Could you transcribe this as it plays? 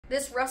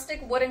This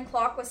Rustic wooden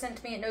clock was sent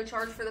to me at no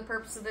charge for the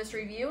purpose of this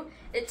review.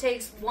 It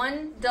takes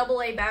one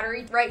AA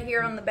battery right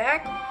here on the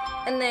back,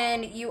 and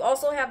then you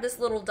also have this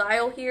little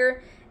dial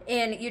here,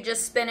 and you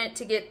just spin it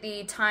to get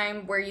the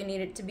time where you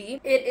need it to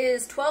be. It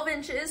is 12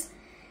 inches,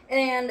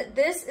 and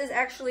this is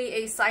actually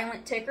a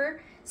silent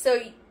ticker. So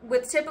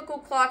with typical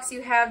clocks,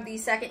 you have the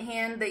second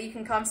hand that you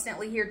can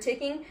constantly hear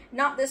ticking.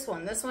 Not this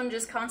one. This one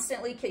just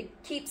constantly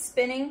keeps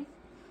spinning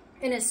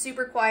and is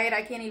super quiet.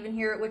 I can't even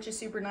hear it, which is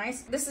super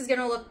nice. This is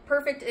gonna look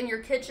perfect in your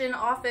kitchen,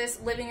 office,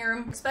 living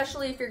room,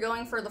 especially if you're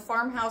going for the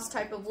farmhouse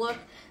type of look.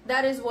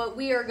 That is what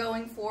we are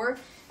going for.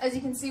 As you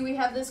can see, we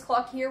have this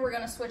clock here. We're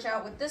gonna switch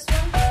out with this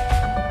one.